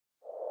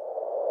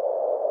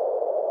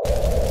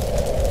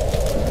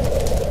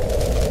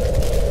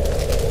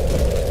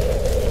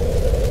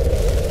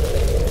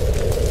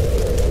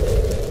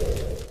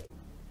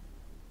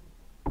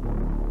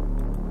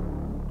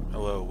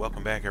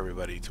back,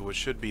 everybody, to what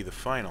should be the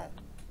final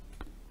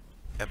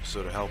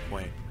episode of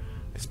Hellpoint.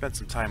 I spent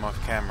some time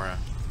off camera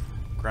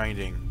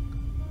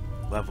grinding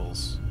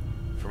levels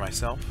for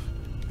myself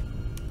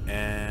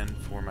and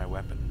for my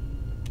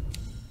weapon.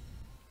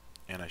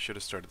 And I should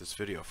have started this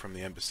video from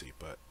the embassy,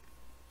 but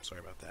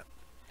sorry about that.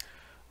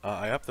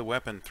 I upped the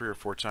weapon 3 or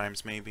 4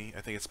 times maybe.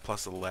 I think it's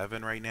plus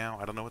 11 right now.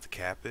 I don't know what the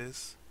cap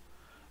is,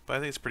 but I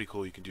think it's pretty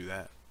cool you can do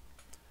that.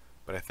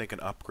 But I think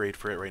an upgrade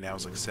for it right now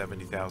is like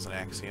 70,000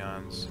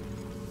 Axions,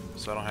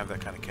 so I don't have that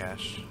kind of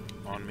cash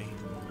on me.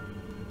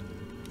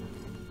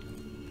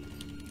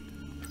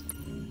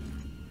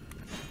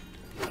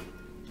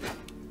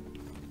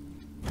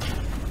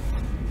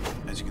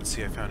 As you can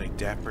see, I found a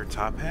dapper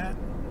top hat,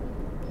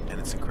 and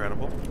it's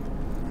incredible.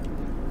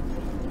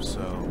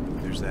 So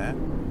there's that.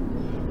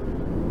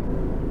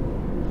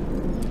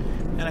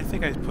 And I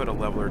think I put a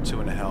level or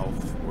 2 in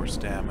health or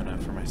stamina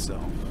for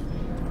myself.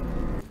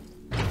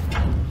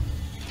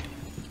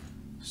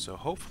 So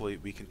hopefully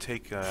we can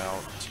take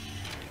out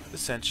the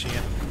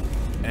Sentient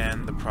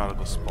and the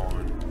Prodigal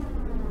spawn.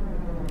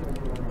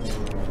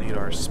 We'll need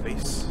our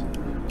space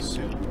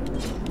suit.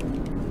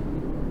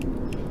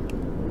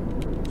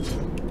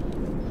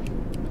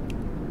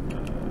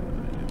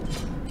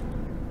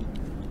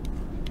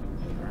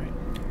 Alright.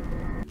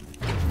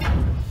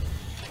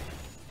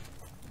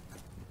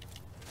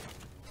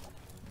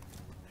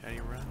 How do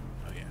you run?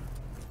 Oh yeah.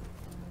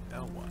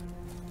 L1.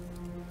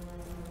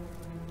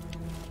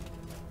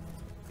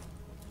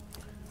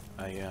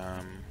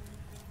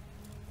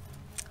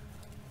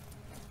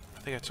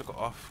 I think I took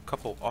a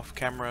couple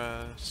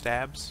off-camera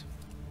stabs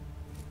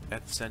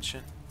at the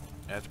Sentient,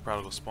 at the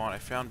Prodigal spawn. I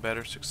found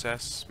better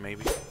success,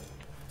 maybe,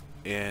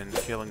 in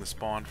killing the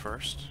spawn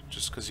first,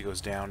 just because he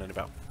goes down in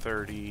about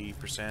 30%,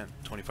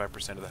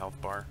 25% of the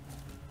health bar,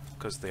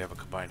 because they have a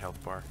combined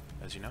health bar,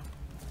 as you know.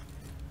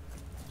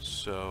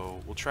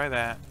 So we'll try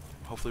that.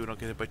 Hopefully we don't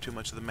get hit by too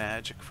much of the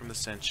magic from the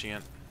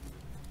Sentient.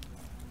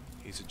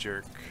 He's a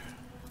jerk.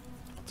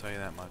 I'll tell you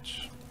that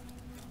much.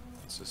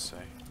 Let's just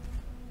say.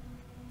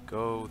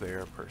 Go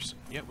there, person.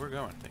 Yeah, we're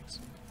going, thanks.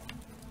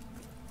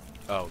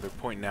 Oh, they're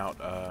pointing out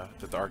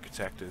that the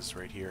architect is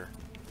right here.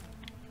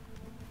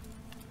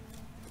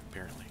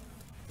 Apparently.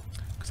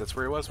 Because that's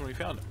where he was when we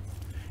found him.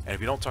 And if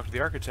you don't talk to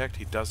the architect,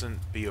 he doesn't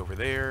be over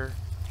there.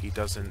 He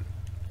doesn't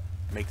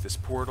make this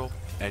portal.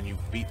 And you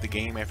beat the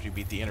game after you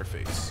beat the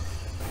interface.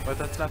 But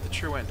that's not the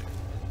true ending.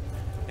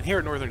 And here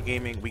at Northern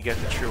Gaming, we get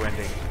the true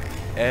ending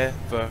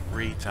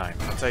every time.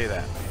 I'll tell you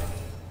that.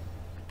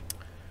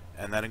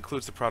 And that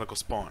includes the Prodigal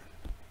spawn.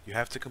 You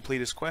have to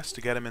complete his quest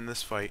to get him in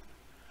this fight.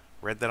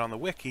 Read that on the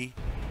wiki,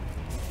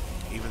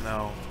 even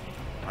though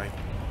I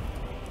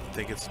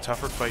think it's a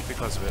tougher fight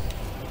because of it,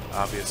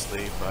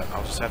 obviously, but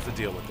I'll just have to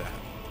deal with that.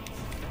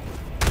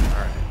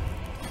 Alright.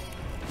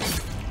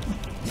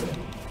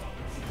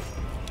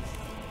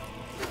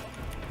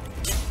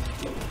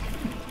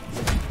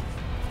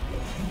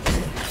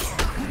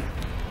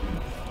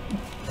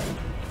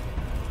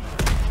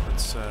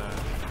 Let's,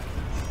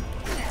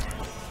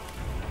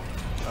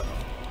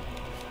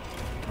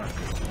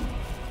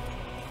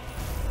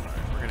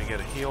 get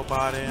a heal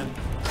bot in.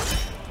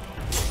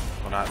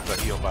 Well, not the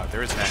heal bot.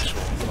 There is an actual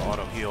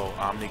auto heal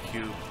Omni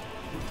Cube.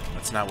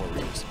 That's not what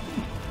we're using.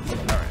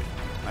 Alright.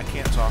 I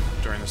can't talk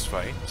during this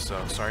fight,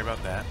 so sorry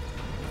about that.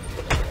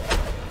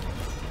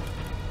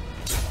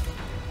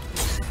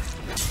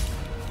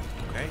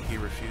 Okay, he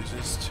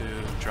refuses to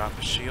drop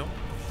his shield.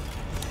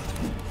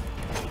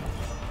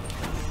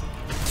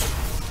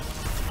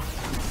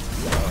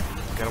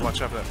 Gotta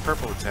watch out for that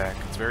purple attack.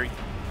 It's very,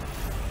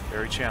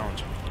 very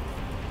challenging.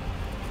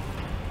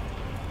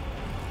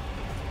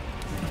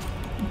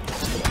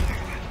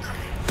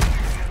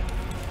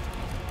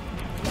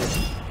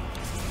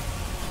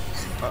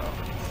 Uh-oh.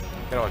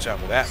 Gotta watch out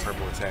for that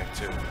purple attack,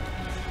 too.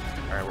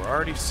 Alright, we're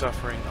already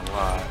suffering a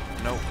lot.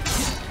 Nope.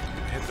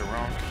 I hit the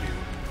wrong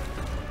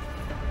cube.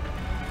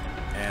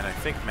 And I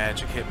think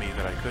magic hit me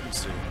that I couldn't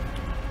see.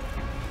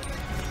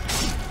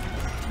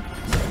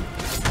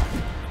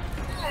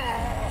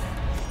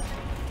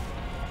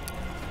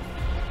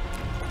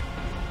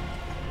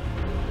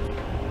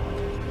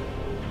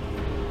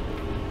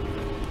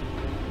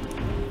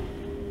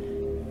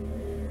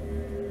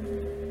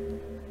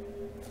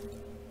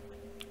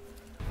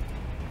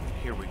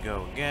 Here we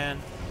go again,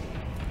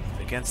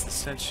 against the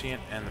Sentient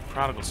and the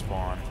Prodigal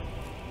spawn.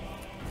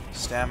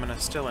 Stamina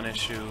still an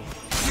issue,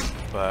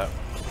 but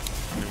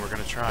I mean, we're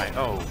gonna try.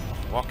 Oh,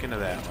 walk into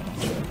that one.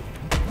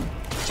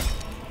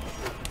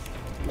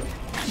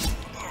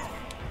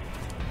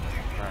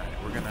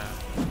 Alright, we're gonna...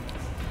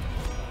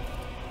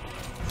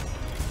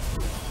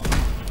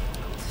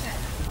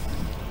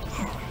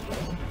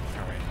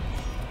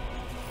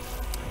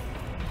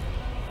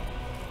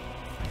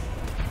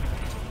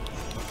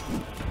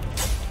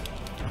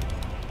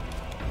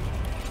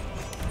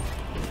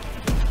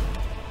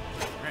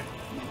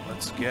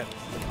 get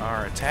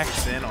our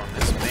attacks in on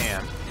this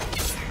man.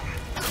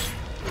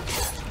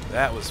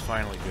 That was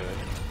finally good.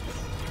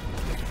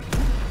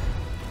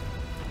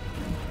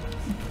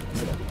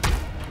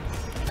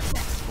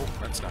 Oh,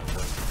 that's not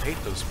good. I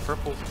hate those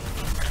purple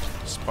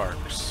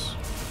sparks.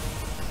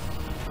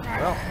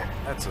 Well,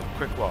 that's a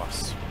quick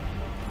loss.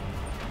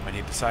 When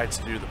he decides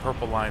to do the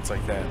purple lines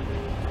like that.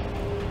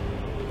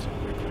 So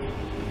quickly.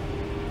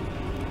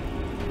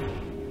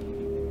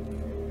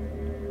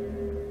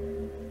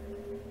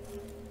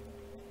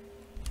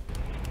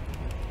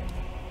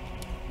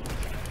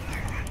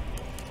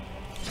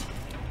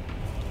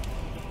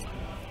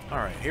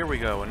 Alright, here we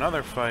go.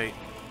 Another fight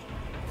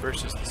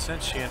versus the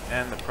Sentient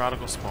and the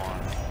Prodigal spawn.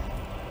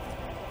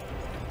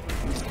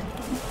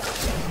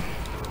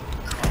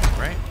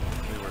 Alright,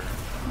 we were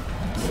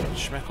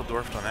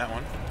schmeckledorfed on that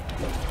one.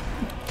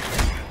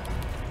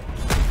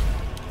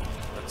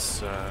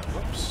 Let's,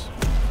 whoops.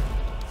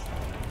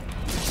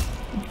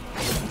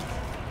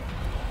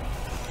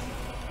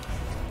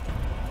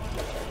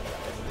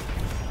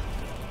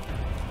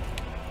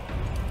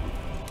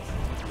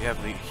 We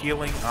have the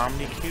healing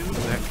Omni Cube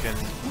that can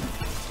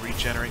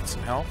regenerate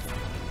some health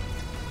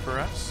for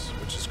us,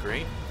 which is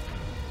great.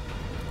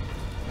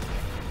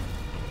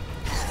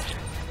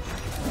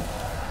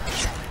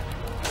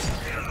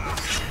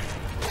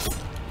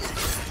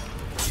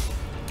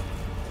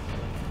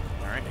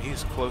 Alright,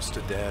 he's close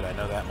to dead, I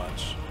know that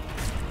much.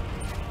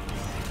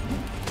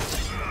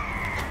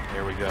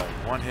 There we go.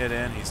 One hit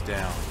in, he's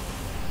down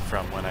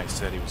from when I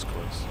said he was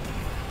close.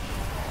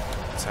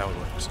 That's how it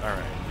works.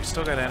 Alright, we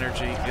still got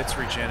energy. It's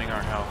regenerating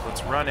our health.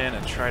 Let's run in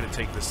and try to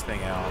take this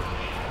thing out.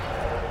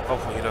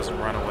 Hopefully he doesn't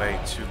run away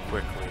too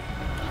quickly.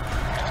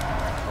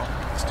 Oh,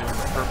 he's doing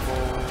the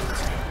purples.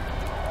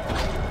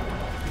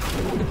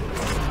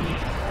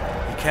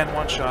 He can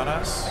one-shot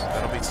us.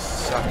 That'll be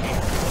sucky.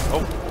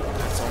 Oh,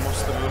 that's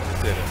almost the move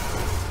that did it.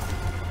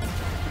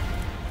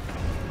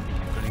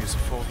 I'm going to use a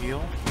full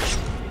heal.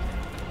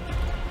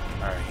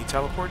 Alright, he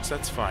teleports.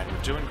 That's fine.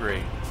 We're doing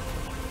great.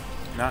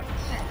 Not...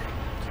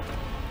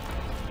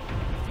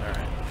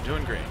 Alright, we're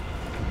doing great.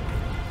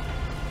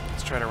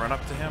 Let's try to run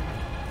up to him.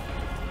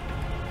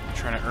 I'm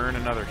trying to earn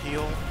another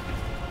heal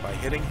by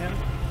hitting him.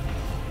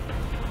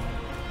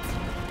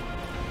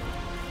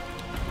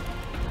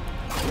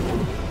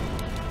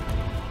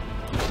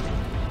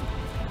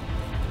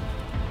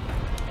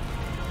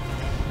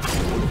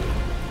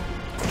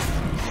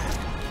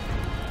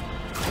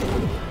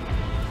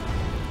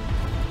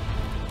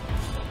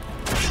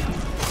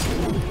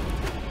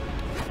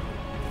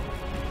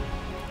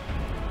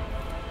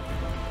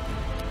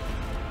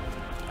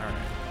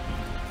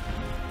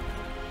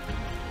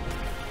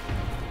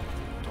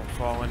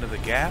 Fall into the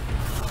gap.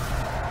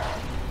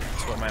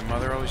 That's what my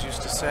mother always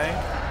used to say.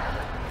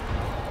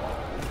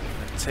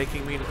 And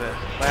taking me to the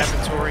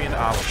laboratory in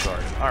Olive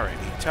Garden. Alright,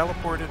 he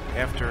teleported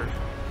after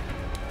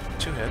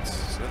 2 hits,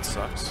 so that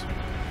sucks.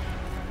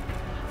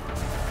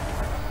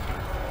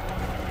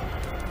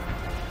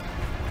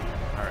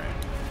 Alright.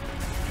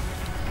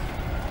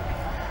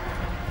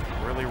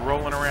 Really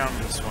rolling around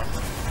this one.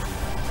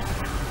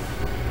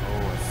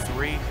 Oh, a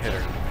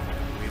 3-hitter.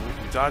 We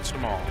dodged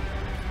them all.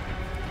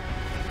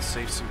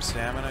 Save some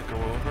stamina, go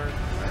over.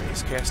 Alright,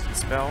 he's casting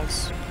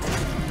spells.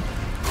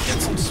 Get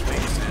some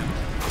swings in.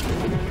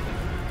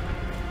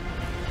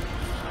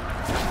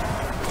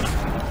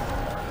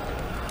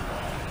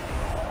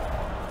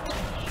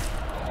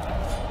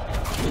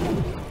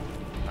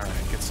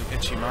 Alright, get some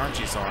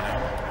Ichimanjis on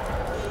him.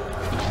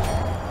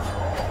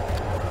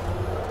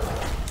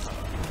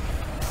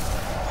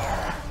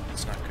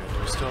 It's not good.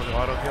 We're still the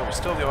auto heal. We're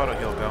still the auto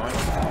heal going.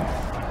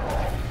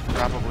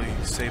 Probably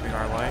saving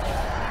our life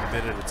a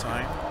bit at a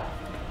time.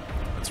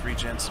 Let's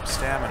regen some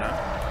stamina.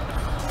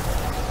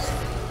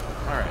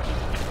 Alright.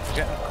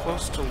 Getting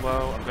close to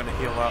low. I'm going to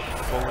heal up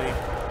fully.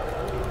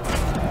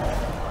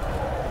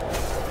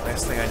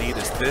 Last thing I need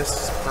is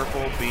this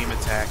purple beam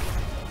attack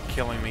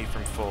killing me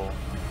from full.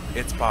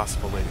 It's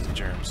possible, ladies and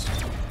germs.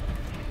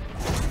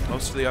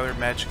 Most of the other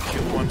magic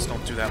cube ones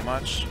don't do that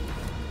much.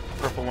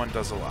 The purple one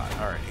does a lot.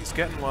 Alright, he's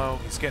getting low.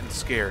 He's getting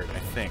scared, I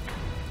think.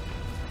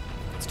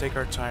 Let's take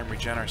our time,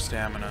 regen our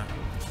stamina.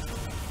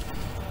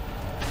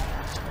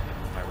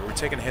 We're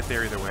taking a hit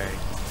there either way.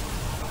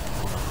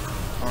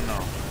 Oh no.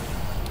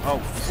 Oh,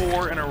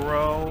 4 in a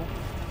row.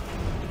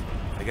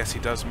 I guess he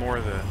does more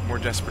the more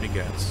desperate he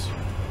gets.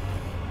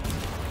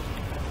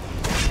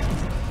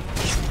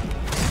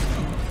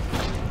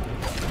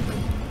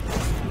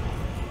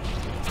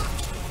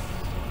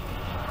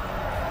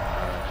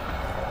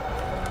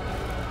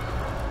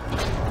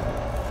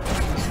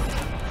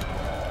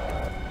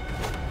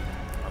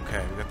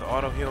 Okay, we got the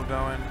auto heal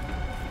going.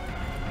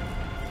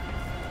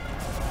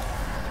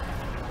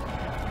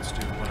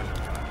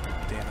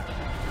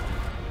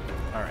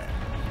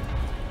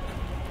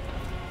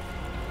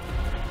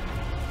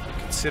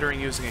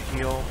 Considering using a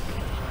heal,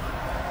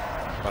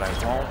 but I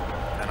won't,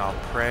 and I'll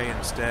pray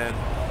instead.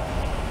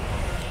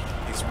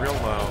 He's real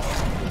low.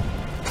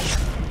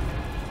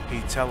 He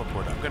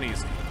teleported. I'm gonna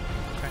use it.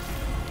 Okay.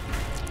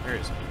 Where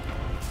is it?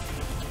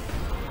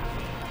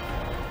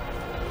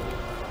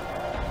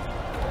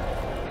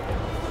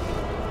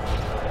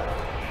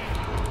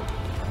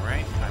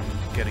 Alright, I'm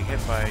getting hit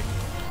by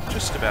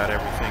just about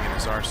everything in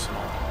his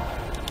arsenal.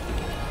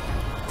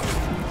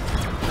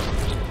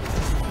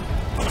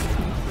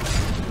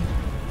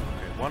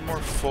 one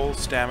more full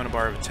stamina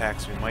bar of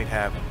attacks, we might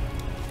have him.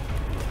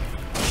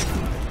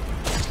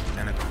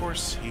 And of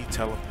course, he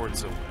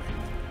teleports away.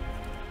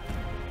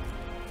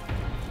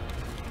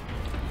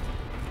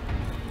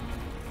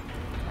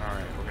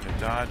 Alright, we're gonna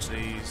dodge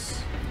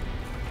these.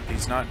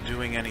 He's not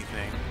doing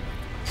anything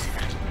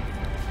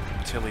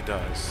until he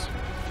does.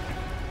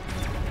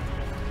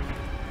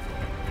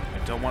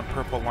 I don't want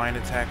purple line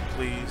attack,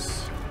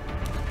 please.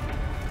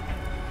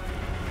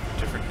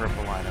 Different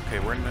purple line. Okay,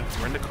 we're in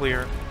the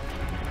clear.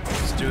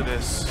 Let's do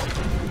this.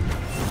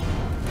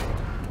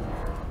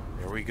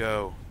 There we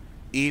go.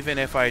 Even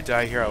if I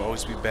die here, I'll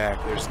always be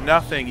back. There's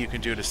nothing you can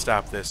do to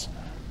stop this.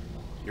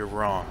 You're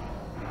wrong.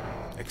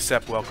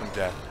 Except welcome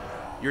death.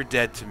 You're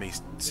dead to me,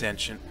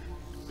 Sentient.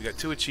 We got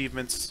 2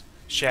 achievements.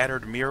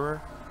 Shattered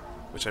Mirror,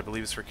 which I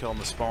believe is for killing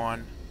the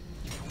spawn.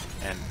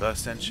 And the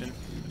Sentient,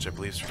 which I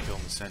believe is for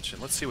killing the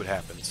Sentient. Let's see what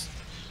happens.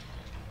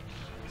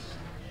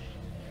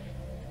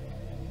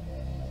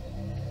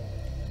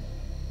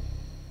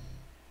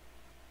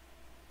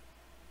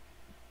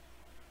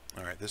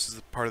 Alright, this is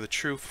the part of the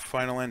true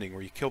final ending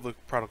where you kill the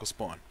Prodigal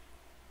spawn.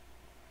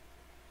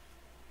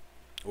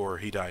 Or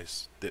he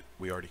dies, that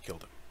we already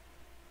killed him.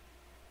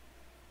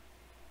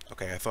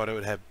 Okay, I thought it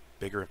would have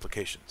bigger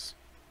implications.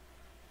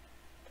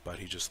 But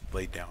he just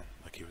laid down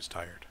like he was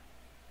tired.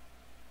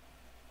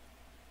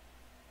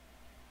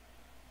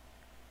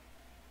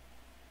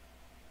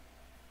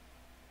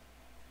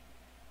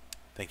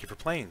 Thank you for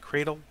playing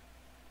Cradle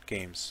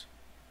Games.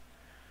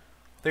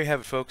 There you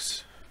have it,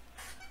 folks.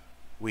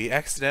 We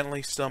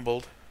accidentally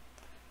stumbled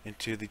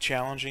into the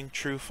challenging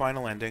true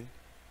final ending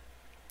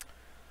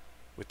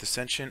with the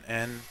Sentient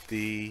and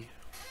the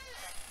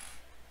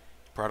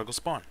Prodigal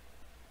spawn.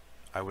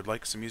 I would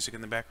like some music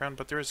in the background,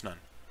 but there is none.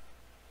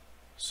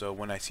 So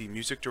when I see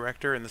music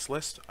director in this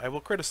list, I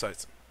will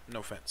criticize them. No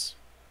offense.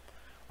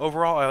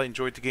 Overall, I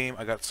enjoyed the game.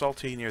 I got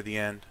salty near the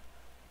end,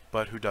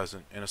 but who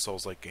doesn't in a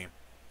Souls-like game?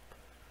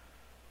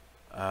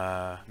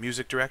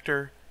 Music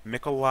director,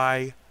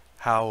 Mikolai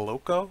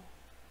Haloko?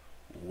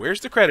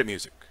 Where's the credit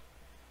music?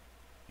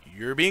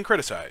 You're being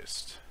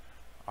criticized.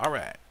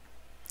 Alright.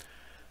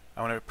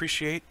 I want to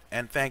appreciate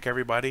and thank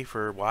everybody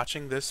for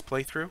watching this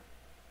playthrough,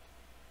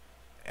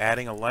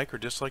 adding a like or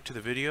dislike to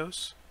the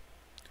videos,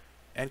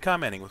 and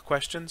commenting with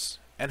questions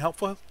and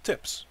helpful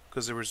tips,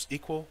 because there was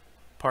equal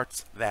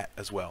parts that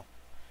as well.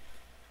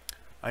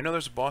 I know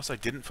there's a boss I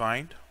didn't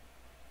find,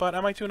 but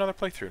I might do another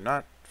playthrough,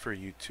 not for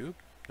YouTube,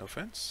 no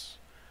offense,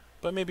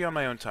 but maybe on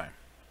my own time.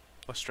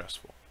 Less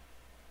stressful.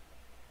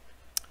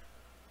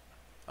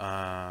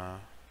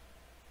 I'll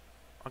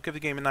give the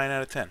game a 9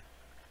 out of 10.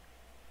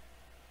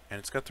 And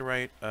it's got the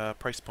right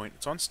price point.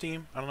 It's on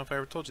Steam. I don't know if I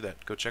ever told you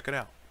that. Go check it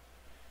out.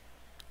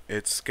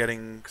 It's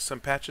getting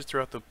some patches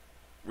throughout the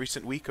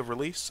recent week of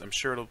release. I'm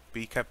sure it'll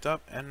be kept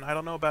up. And I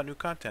don't know about new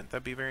content.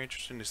 That'd be very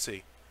interesting to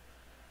see.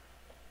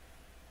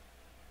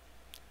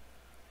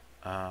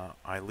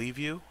 I leave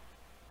you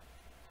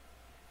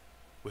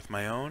with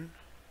my own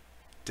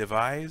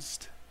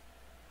devised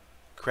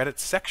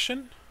credits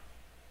section.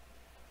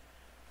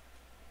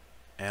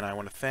 And I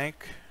want to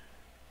thank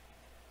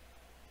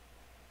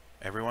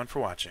everyone for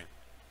watching.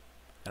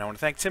 And I want to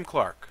thank Tim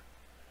Clark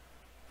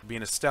for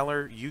being a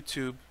stellar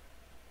YouTube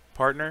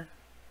partner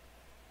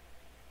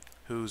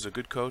who's a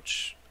good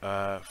coach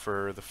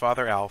for the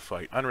Father Owl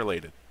fight.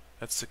 Unrelated.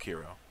 That's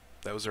Sekiro.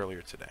 That was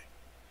earlier today.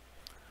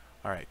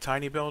 Alright,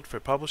 Tiny Build for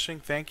publishing.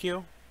 Thank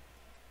you.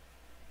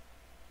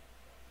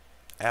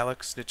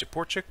 Alex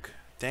Nichaporchik,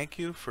 thank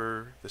you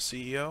for the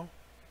CEO.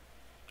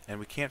 And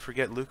we can't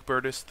forget Luke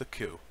Burtis, the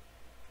Q.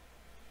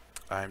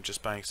 I'm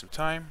just buying some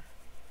time.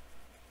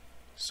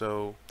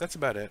 So that's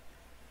about it.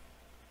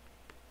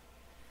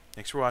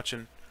 Thanks for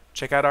watching.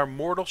 Check out our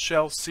Mortal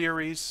Shell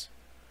series.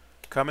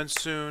 Coming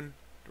soon.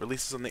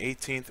 Releases on the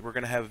 18th. We're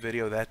going to have a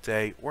video that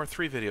day, or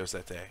 3 videos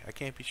that day. I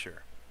can't be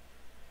sure.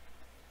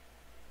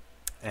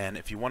 And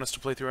if you want us to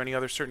play through any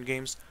other certain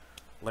games,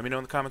 let me know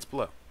in the comments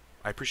below.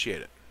 I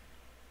appreciate it.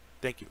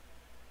 Thank you.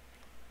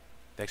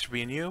 Thanks for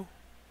being you.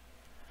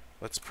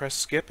 Let's press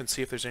skip and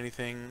see if there's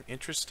anything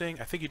interesting.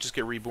 I think you just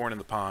get reborn in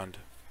the pond.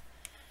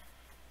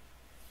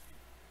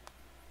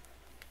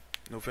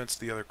 No offense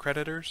to the other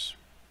creditors.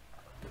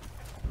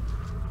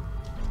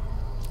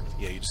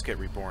 Yeah, you just get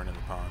reborn in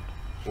the pond.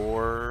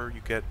 Or you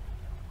get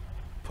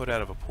put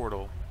out of a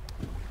portal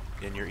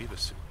in your Eva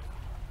suit.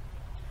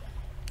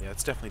 Yeah,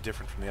 it's definitely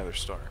different from the other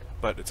star.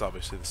 But it's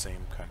obviously the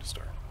same kind of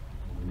star.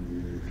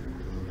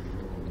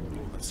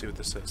 Ooh, let's see what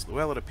this says.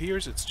 Well, it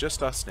appears it's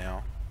just us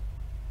now.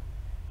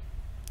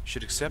 You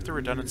should accept the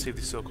redundancy of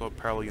the so-called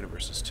parallel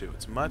universes too.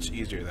 It's much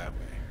easier that way.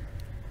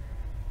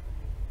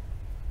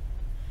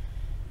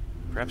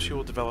 Perhaps you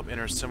will develop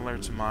inners similar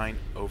to mine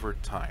over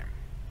time.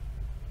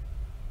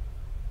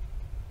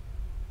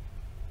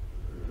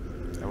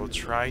 I will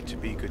try to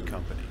be good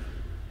company.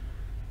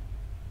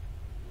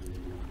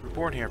 We're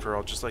born here after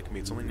all, just like me.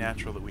 It's only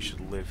natural that we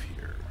should live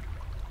here.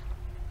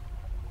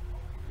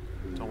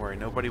 Don't worry,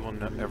 nobody will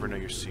ever know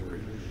your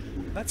secret.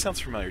 That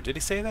sounds familiar. Did he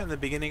say that in the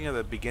beginning of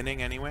the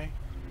beginning anyway?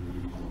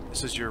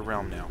 This is your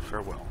realm now.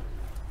 Farewell.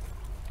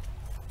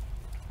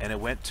 and it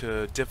went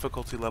to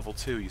difficulty level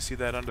 2. You see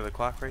that under the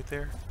clock right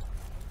there?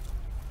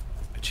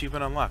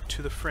 Achievement unlocked,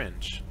 To the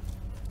Fringe.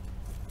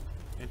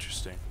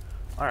 Interesting.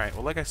 Alright,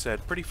 well, like I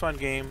said, pretty fun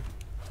game.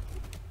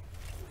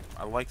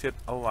 I liked it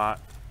a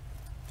lot.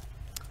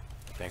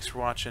 Thanks for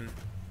watching.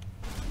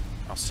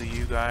 I'll see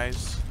you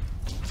guys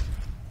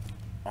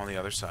on the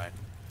other side.